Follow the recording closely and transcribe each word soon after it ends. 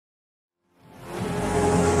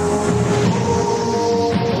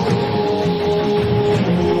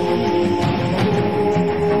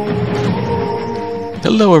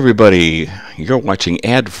Hello everybody, you're watching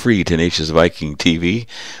ad-free Tenacious Viking TV.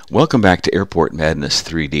 Welcome back to Airport Madness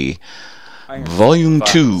 3D. Volume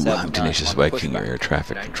 2, I'm Tenacious Viking, your air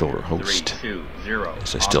traffic controller host.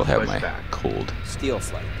 Yes, I still have my cold. Steel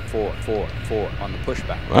flight, 444 on the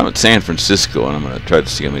pushback. Well, I'm at San Francisco and I'm going to try to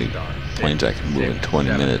see how many planes I can move in 20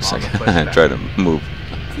 minutes. I try to move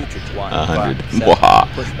 100. Wow,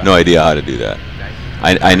 no idea how to do that.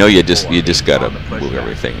 I know you just gotta move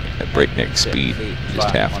everything at breakneck speed. You just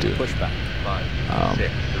have to.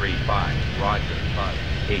 635, Roger.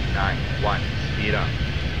 5891, speed up.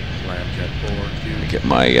 Slam jet 42. Get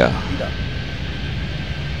my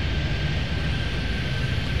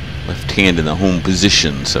left hand in the home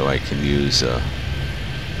position so I can use Iron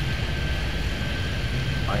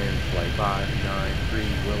flight 593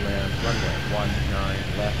 will land runway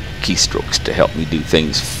 19 left. keystrokes to help me do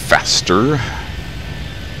things faster.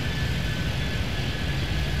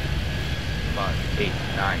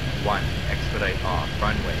 5891, expedite off,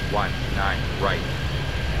 runway 19 right.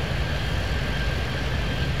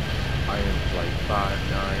 Iron flight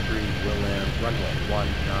 593 will land runway 19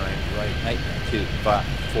 right.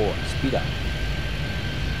 9254, speed up.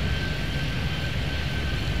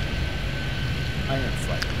 Iron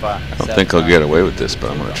flight 5. I don't think I'll get away with this,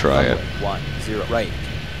 but I'm going to try it. 10 right.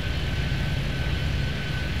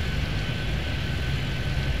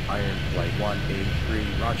 Iron flight 183,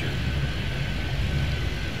 Roger.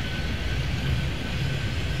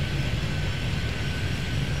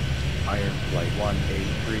 Iron flight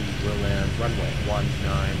 183 will land runway 19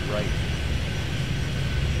 right.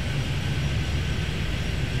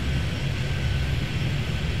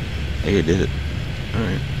 Hey, you did it.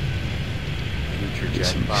 Alright. Future Get jet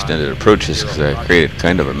some 5, extended approaches because I Roger. created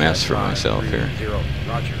kind of a mess Jet for myself here. 530,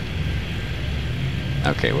 Roger.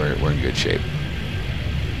 Okay, we're in good shape.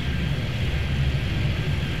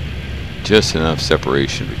 Just enough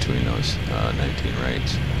separation between those 19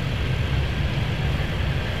 rights.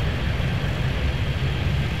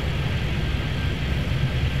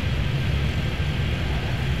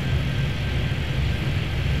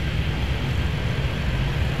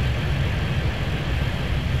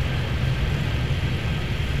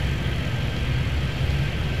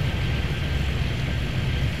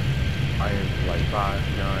 Iron flight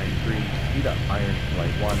 593, speed up. Iron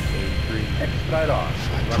flight 183, expedite off.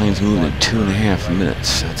 Plane's moving in 2.5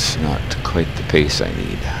 minutes. That's not quite the pace I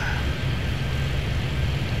need.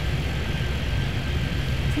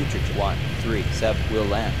 Future 137 will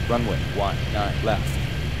land runway 19 left.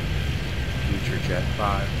 Future jet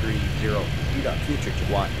 530, speed up. Future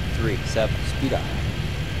 137, speed up.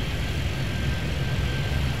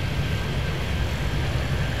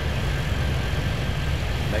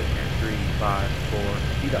 Nightmare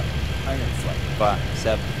 354, speed up. Iron flight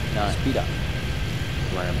 579, speed up.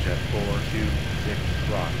 Slam jet 426,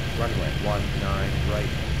 cross. Runway 19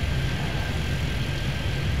 right.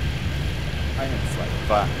 Iron flight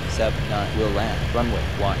 579 will land runway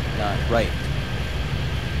 19 right.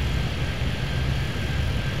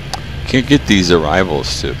 Can't get these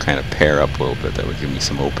arrivals to kind of pair up a little bit. That would give me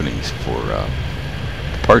some openings for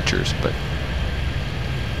departures, but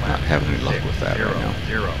not having any luck with that right now.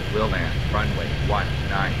 0 will land runway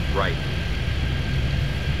 19 right.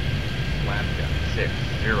 Slam jet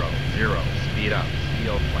 600, speed up.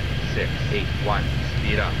 Steel plane 681,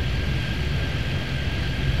 speed up.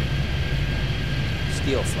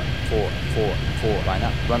 Steel flight 444, line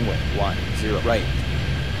up runway 10 right.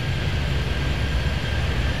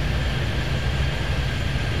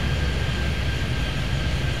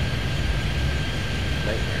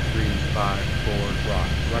 Nightmare 354, cross.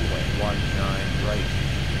 Runway 19 right.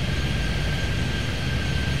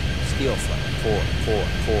 Steel flight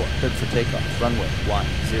 444, cleared for takeoff runway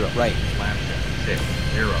 10 right. Slam jet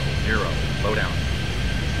 600, slow down.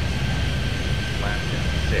 Slam jet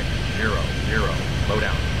 600, slow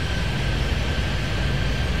down.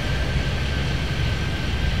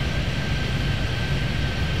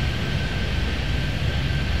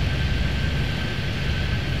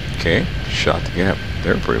 Okay, shot the gap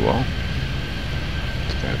there pretty well.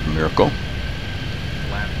 It's kind of a miracle.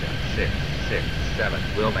 Slam jet 667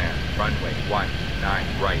 will land runway 19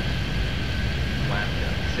 right. Slam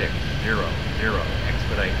jet 600,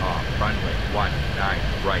 expedite off runway 19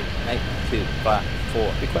 right.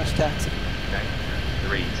 9254, request taxi.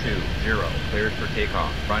 320, cleared for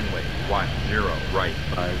takeoff runway 10 right.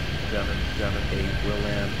 5778 will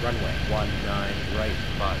land runway 19 right.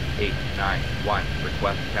 5891,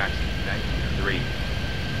 request taxi 93.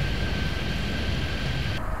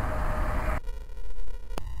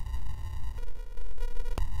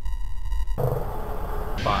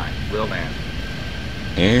 5 will land.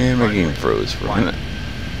 And my game froze for a minute.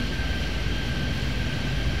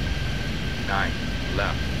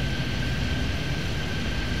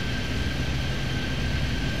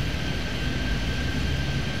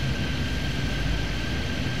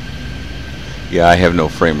 Yeah, I have no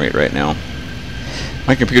frame rate right now.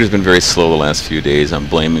 My computer's been very slow the last few days. I'm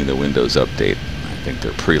blaming the Windows update. I think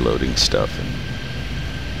they're preloading stuff and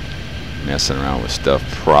messing around with stuff,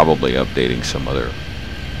 probably updating some other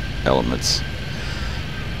elements.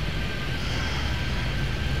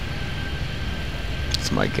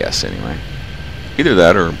 That's my guess anyway. Either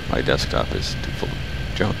that or my desktop is too full of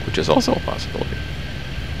junk, which is also a possibility.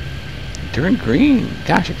 During green.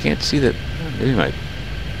 Gosh, I can't see that. Maybe my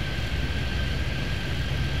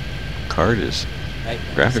card is,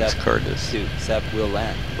 graphics card is 27 will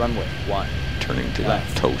land. Runway 1. turning to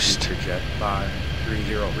Left. toast. Future jet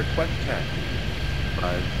 530. Request taxi.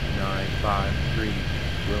 5953.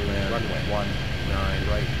 Will land. Runway 19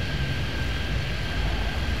 right.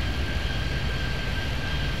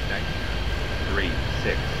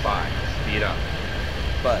 9365. Speed up.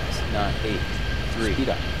 Buzz 983. Speed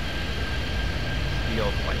up.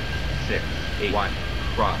 Steel plane 681.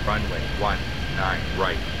 Cross runway 19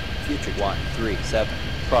 right. Future 137.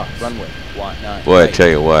 Cross runway 19. Boy, I right. tell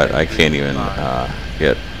you what, I can't even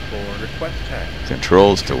get 4. Request taxi.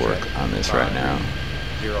 controls to work on this right now.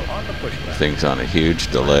 0 on the pushback. The thing's on a huge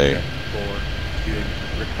delay. 4.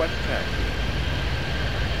 Request taxi.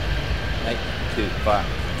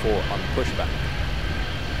 9254 on the pushback.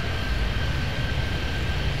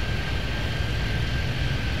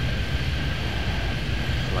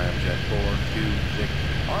 Slam jet 426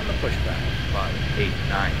 on the pushback.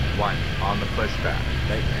 5891 on the pushback.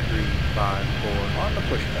 354 on the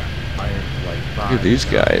pushback. Iron flight 5. Look at these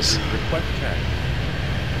guys. Request taxi.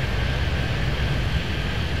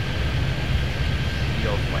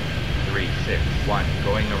 Steel plane 361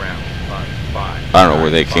 going around. 5. I don't know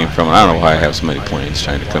where they came from. I don't know why I have so many planes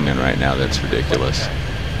trying to come in right now. That's ridiculous.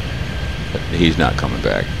 But he's not coming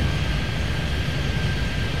back.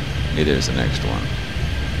 Neither is the next one.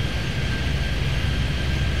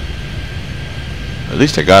 At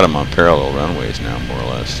least I got him on parallel runways now, more or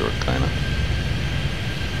less, or kind of.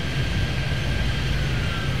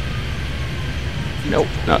 Nope,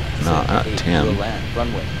 not 10. Will land.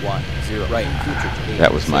 Runway 10 right. Future to 8.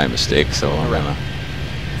 That was my mistake, so I'm gonna.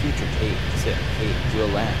 Future to 868 will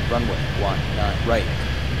land. Runway 19 right.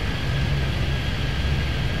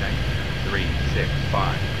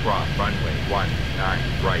 9365 cross runway 19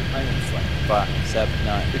 right. Iron flight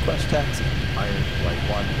 579. Request taxi. Iron flight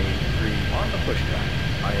 183 on the pushback.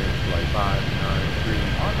 Iron flight 593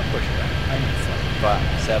 on the pushback. Iron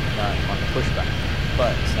flight 579 on the pushback.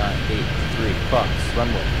 Buzz 983 cross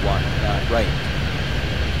runway 19 right.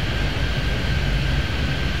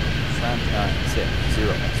 Slam 960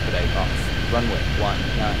 expedite off. Runway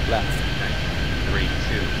 19 left.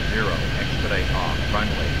 320 expedite off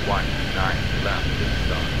runway 19 left.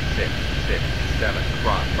 Winstar 667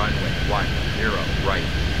 cross runway 10 right.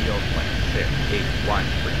 Field plane 681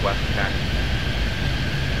 request taxi.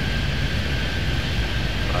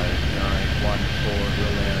 5914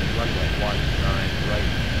 will land runway 19 right.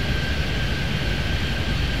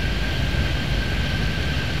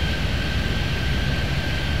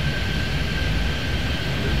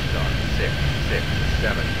 Winstar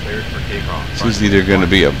 667 cleared for takeoff. This is either going to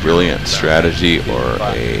be a brilliant strategy or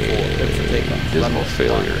a dismal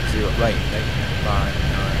failure. Right.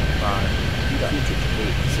 595. Future to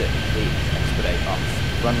 868 expedite off.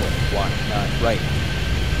 Runway 19 right.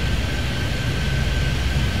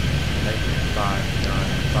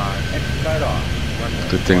 595 expedite off. Runway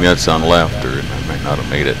Good thing that's on left, or I might not have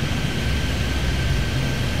made it.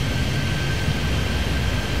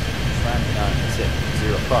 Slam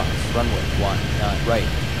 960 cross. Runway 19 right.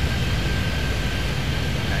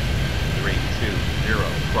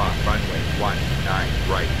 320 cross runway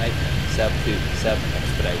 19 right. 727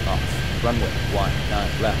 expedite off. Runway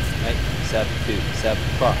 19 left. 727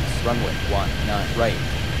 cross. Runway 19 right.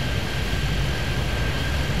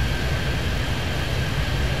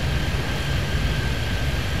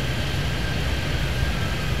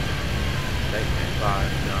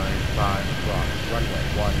 595 cross runway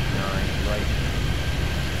 19 right.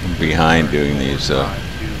 I'm behind doing these 52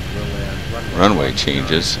 will land runway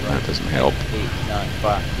changes. That doesn't help.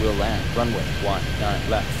 895 will land. Runway 19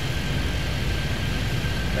 left.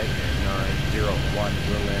 901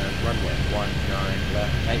 will land runway 19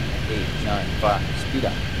 left. 895 speed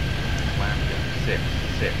up. Lambda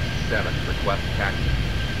 667 request taxi.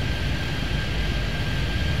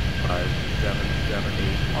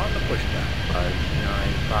 5778 on the pushback.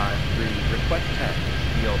 5953 request taxi.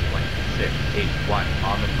 Steel plane 681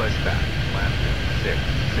 on the pushback. Lambda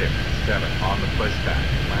 667 on the pushback.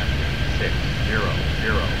 Lambda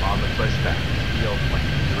 600 on the pushback. Steel plane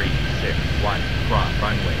 361 cross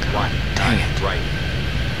runway 19 right.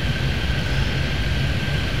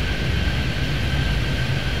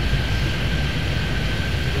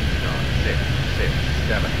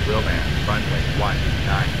 will land, runway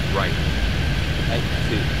 19 right.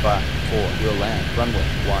 8254 will land, runway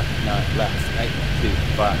 19 left.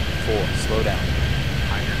 8254, slow down.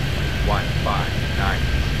 Iron 159,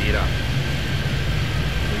 speed up.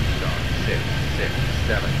 Blue Star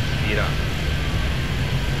 667, speed up.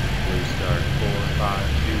 Blue Star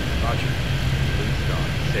 452, roger. Blue Star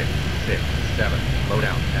 667, slow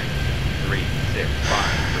down,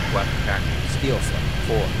 365, request taxi. Steel flight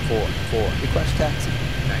 444, request taxi.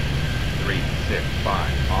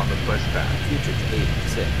 365, on the pushback. Future to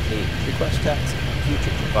 868, request taxi.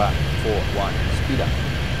 Future to 541, speed up.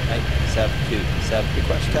 727,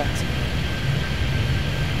 request taxi.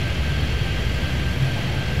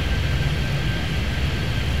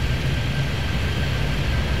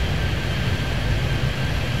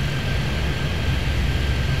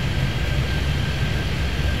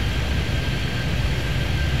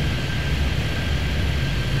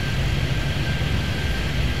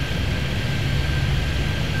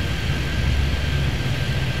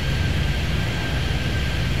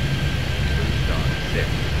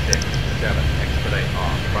 Expedite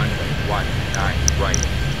off, runway 19 right.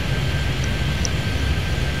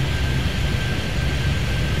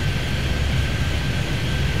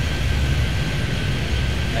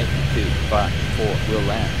 8254 will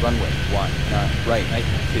land, runway 19 right.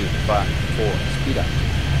 8254, speed up.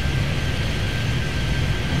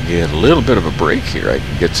 Get a little bit of a break here. I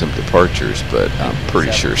can get some departures, but I'm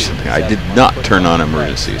pretty sure something. I did not turn on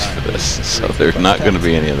emergencies for this, so there's not going to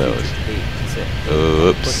be any of those.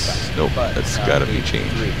 Oops. Nope, that's got to be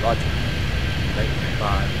changed.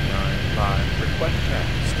 595, request check.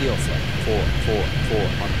 Steel flight 444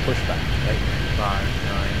 on the pushback.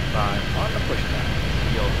 595, on the pushback.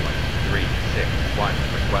 Steel flight 361,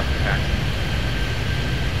 request taxi.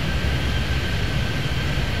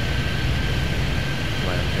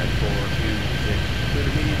 Jet 426, cleared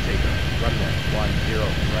immediate takeoff. Runway 10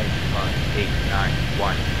 right.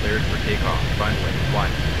 891, cleared for takeoff. Runway 10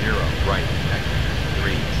 right.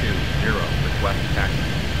 320, request taxi.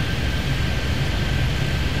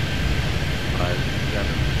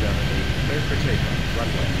 5778, cleared for takeoff.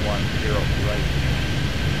 Runway 10 right.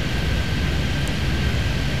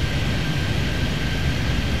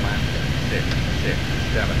 Alaska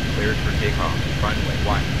 667, cleared for takeoff. Runway 10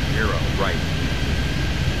 right.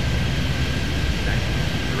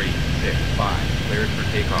 365, cleared for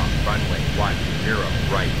takeoff, runway 10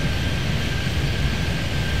 right.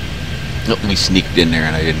 Nope, we sneaked in there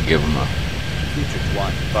and I didn't give them a Future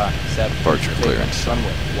 157, departure clearance.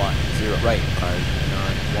 runway 10 right.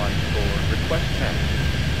 5914, request 10.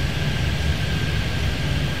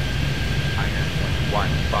 Iron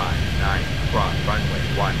 159, cross runway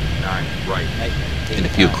 19 right. And a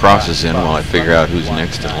few crosses in while I figure out who's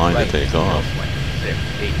next in line to take off.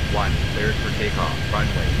 681, cleared for takeoff,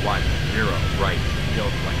 runway 10 right,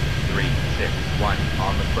 field plane 361,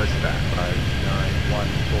 on the pushback.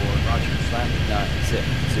 5914, roger. Slam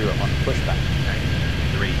 960 on the pushback.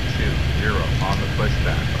 320, on the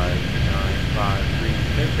pushback. 5953,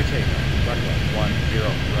 cleared for takeoff, runway 10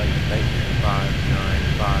 right.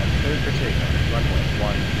 595, cleared for takeoff, runway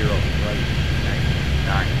 10 right.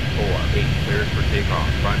 948, cleared for takeoff,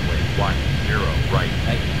 runway 10 right.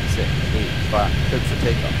 9685, cleared for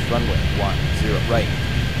takeoff, runway 10 right.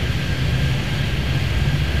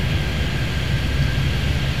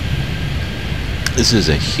 This is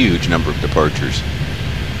a huge number of departures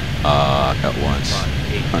at once.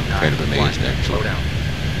 I'm kind of amazed, actually.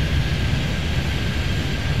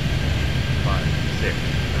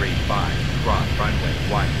 5635, cross runway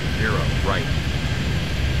 10 right.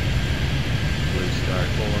 Blue Star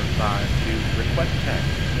 452, request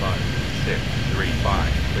taxi.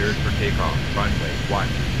 5635, cleared for takeoff, runway 10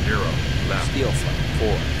 left. Steel flight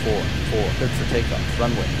 444, cleared for takeoff,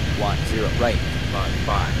 runway 10 right.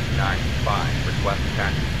 5595, request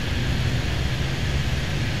taxi.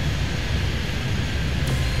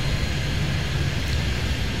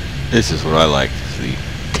 This is what I like, the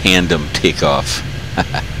tandem takeoff.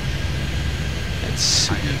 That's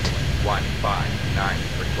sweet. 159,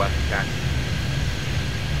 request taxi.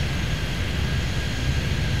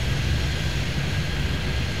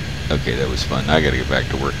 Okay, that was fun. I gotta get back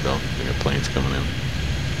to work though. We got planes coming in.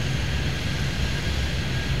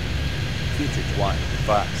 Future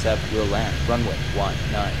 157 will land, runway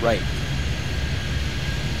 19 right.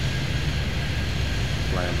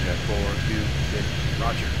 Slam jet 426,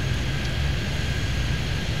 roger.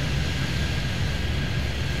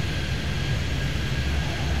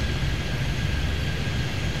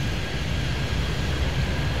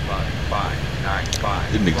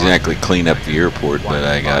 Didn't exactly clean up the airport, but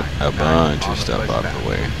I got a bunch of stuff out of the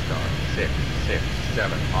way. 667, 7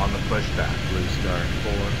 on the pushback. Blue Star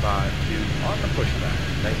 452 on the pushback.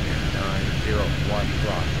 Nightmare 901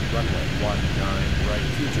 cross. Runway 19 right.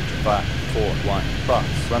 Future to 541 cross.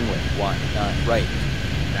 Runway 19 right.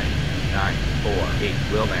 948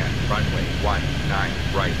 will land. Runway 19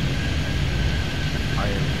 right.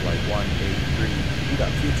 Iron Flight 183. Speed up.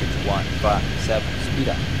 Future to 157. Speed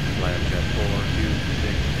up. Landjet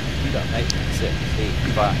 426. Speed up.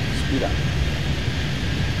 685. Speed up.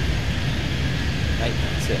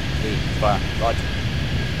 685. Roger.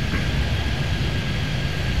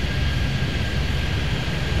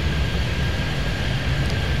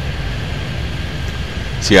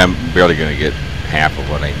 See, I'm barely going to get half of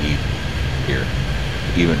what I need here,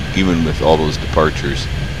 even with all those departures.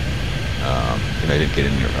 And I didn't get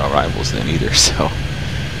any arrivals then either, so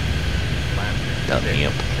down the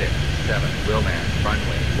imp. 6, 7 will land.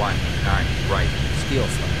 Runway 19 right. Steel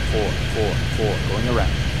flight 444 going around.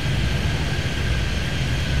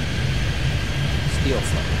 Steel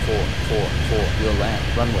flight 444 will land.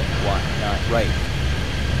 Runway 19 right.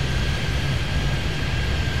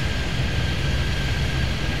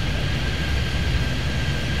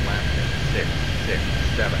 Landing 6, 6,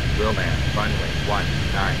 7 will land. Runway 19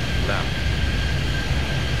 left.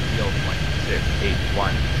 Steel flight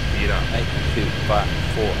 681. Speed up.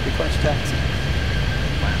 254. Request taxi.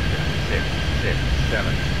 Landing 6, 6,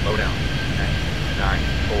 7. Slow down.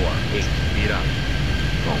 948. Speed up.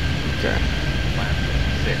 Oh, okay. Landing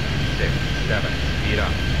 6, 6, 7. Speed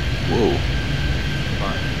up. Whoa.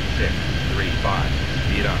 5635.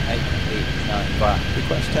 Speed up. 895.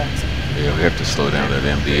 Request taxi. Yeah, we have to slow down that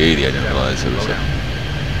MD-80. I didn't realize there was a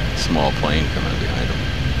small plane coming behind him.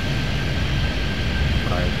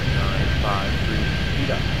 5953.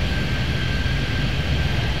 Speed up.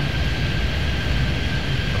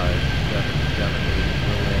 5778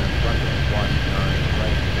 will land. Runway 19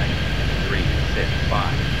 right. 365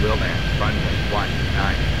 will land. Runway 19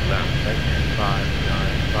 left. Nightmare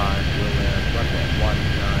 595 will land. Runway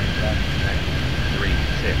 19 left.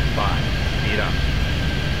 365. Speed up.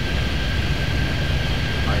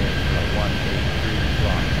 Iron Flight 183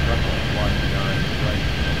 cross. Runway 19 right.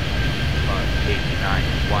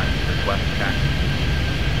 891. Request taxi.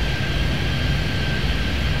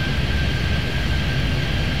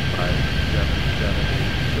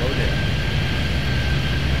 5778 slow down.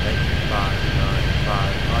 Nightmare 595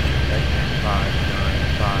 Roger. Nightmare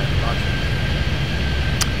 595 Roger.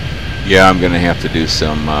 Yeah, I'm going to have to do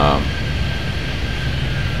some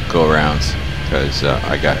go-arounds because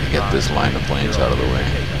I got to get this line of planes out of the way.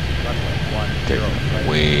 Taking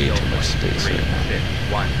way too much space right now.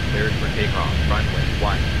 361. Cleared for takeoff. Runway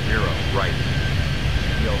 10 right.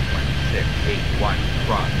 Steel plane 681.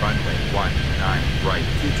 Cross runway 19 right.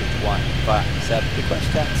 Future to 157. Request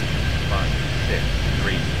taxi. 5635.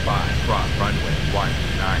 Cross runway 19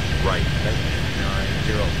 right. Nightmare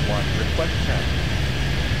 901 request taxi.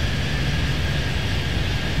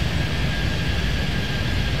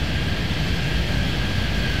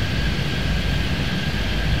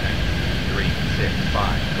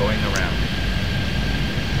 365. Going around.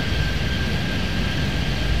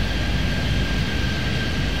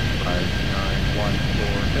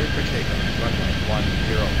 5914 cleared for takeoff. Runway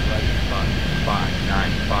 10 right.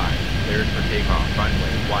 595. Cleared for takeoff.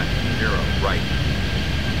 Runway 10 right.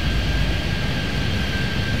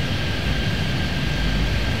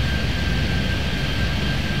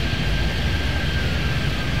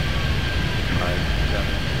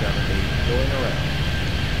 5778 going around.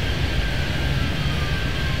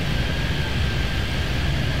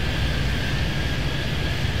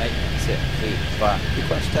 685.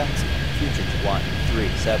 Request taxi. Future to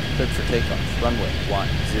 137. Cleared for takeoff. Runway 10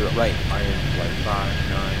 right. Iron Flight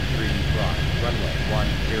 593 cross. Runway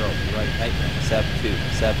 10 right. Nightmare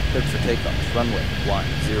 727. Cleared for takeoff. Runway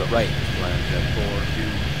 10 right. Landjet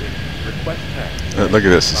 426 request taxi. Look at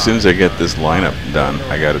this. As soon as I get this lineup done,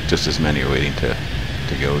 I got just as many waiting to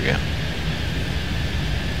go again.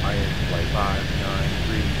 Iron Flight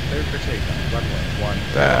 593 cleared for takeoff. Runway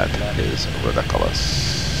 10 That left. is ridiculous.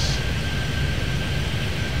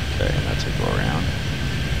 Okay, and that's a go around.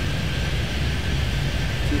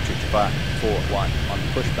 Future to 541 on the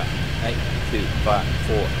pushback.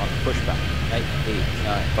 254 on the pushback.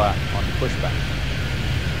 895 on the pushback.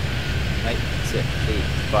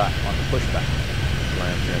 685 on the pushback.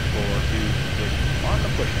 Landjet 426 on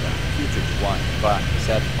the pushback. Future to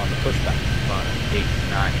 157 on the pushback.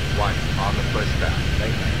 891 on the pushback.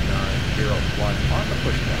 Nightmare 901 on the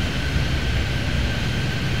pushback.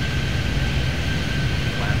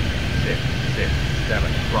 Landing 667.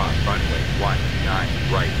 Cross runway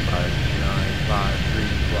 19 right. 5953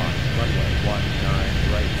 cross. Runway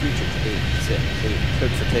 19 right. Future to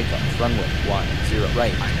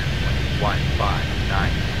right. Iron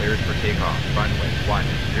 159, clears for takeoff, runway 10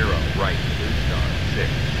 right, Blue Star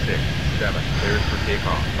 667, clears for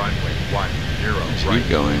takeoff, runway 10 Let's right. keep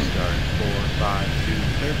going. Start 452,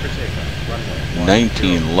 clear for takeoff. Runway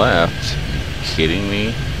 19 left. Kidding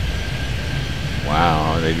me?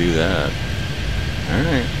 Wow, they do that.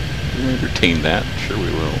 Alright. We'll entertain that. Sure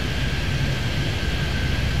we will.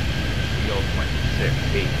 Field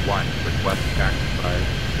 2681, request taxi.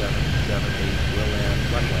 5778, will land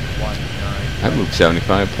runway 19. I moved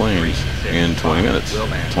 75 planes in 20 minutes.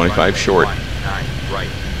 25 short. 19 right.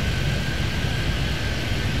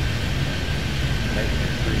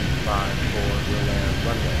 Negative 354, will land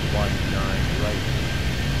runway 19 right.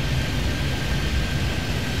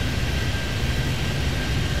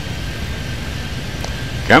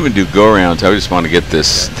 I'm gonna do go-rounds. I just want to get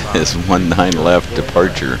this 19 left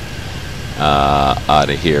departure out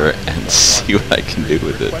of here and see what I can do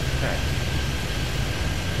with it.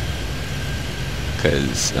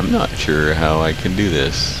 Because I'm not sure how I can do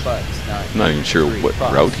this. I'm not even sure what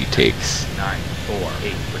route he takes.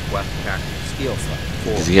 948, request taxi. Steel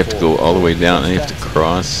flight. Does he have to go all the way down and he have to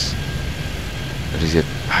cross? Or does he have,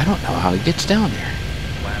 I don't know how he gets down there.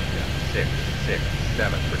 Lambda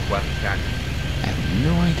 667, request taxi. I have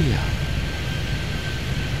no idea.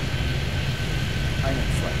 Iron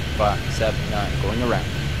flight 579 going around.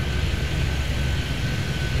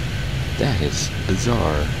 That is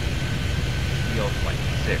bizarre. Field flight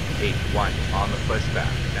 681 on the pushback.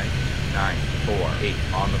 948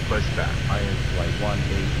 on the pushback. Iron flight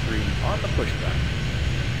 183 on the pushback.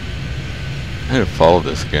 I had to follow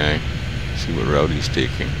this guy, see what route he's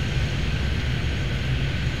taking.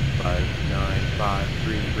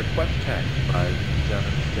 5953, request taxi.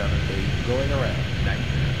 5778, going around.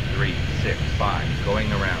 9365,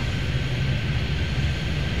 going around.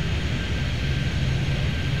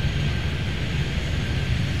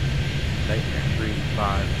 Nightmare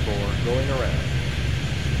 354, going around.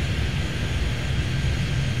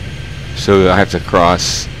 So I have to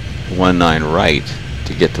cross 19 right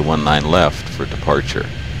to get to 19 left for departure.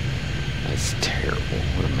 That's terrible.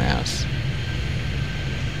 What a mess.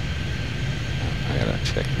 I gotta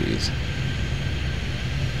check these.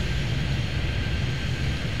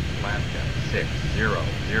 Lambda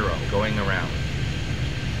 600, going around.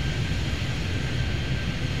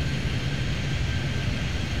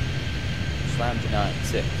 Slam to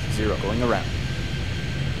 960 going around.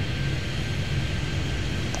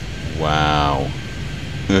 Wow.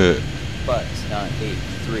 Buzz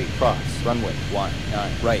 983 cross runway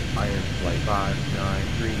 19 right. Iron flight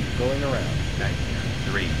 593, going around.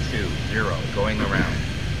 9320, going around.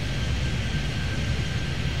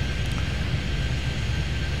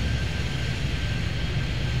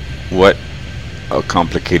 What a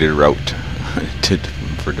complicated route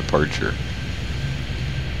for departure.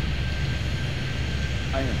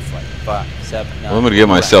 Iron flight 579. Well, I'm going to give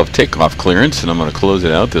myself takeoff clearance, and I'm going to close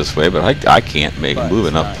it out this way, but I can't move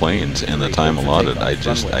enough planes in the time allotted. I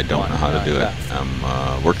don't know how to do it.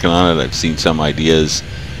 I'm working on it. I've seen some ideas.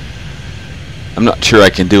 I'm not sure I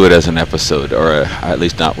can do it as an episode, or at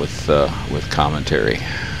least not with commentary.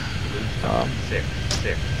 I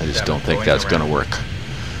just don't think that's going to work.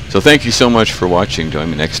 So thank you so much for watching. Join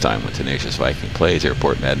me next time with Tenacious Viking Plays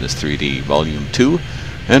Airport Madness 3D Volume 2.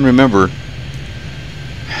 And remember,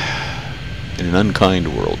 in an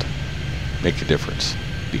unkind world, make a difference.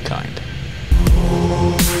 Be kind.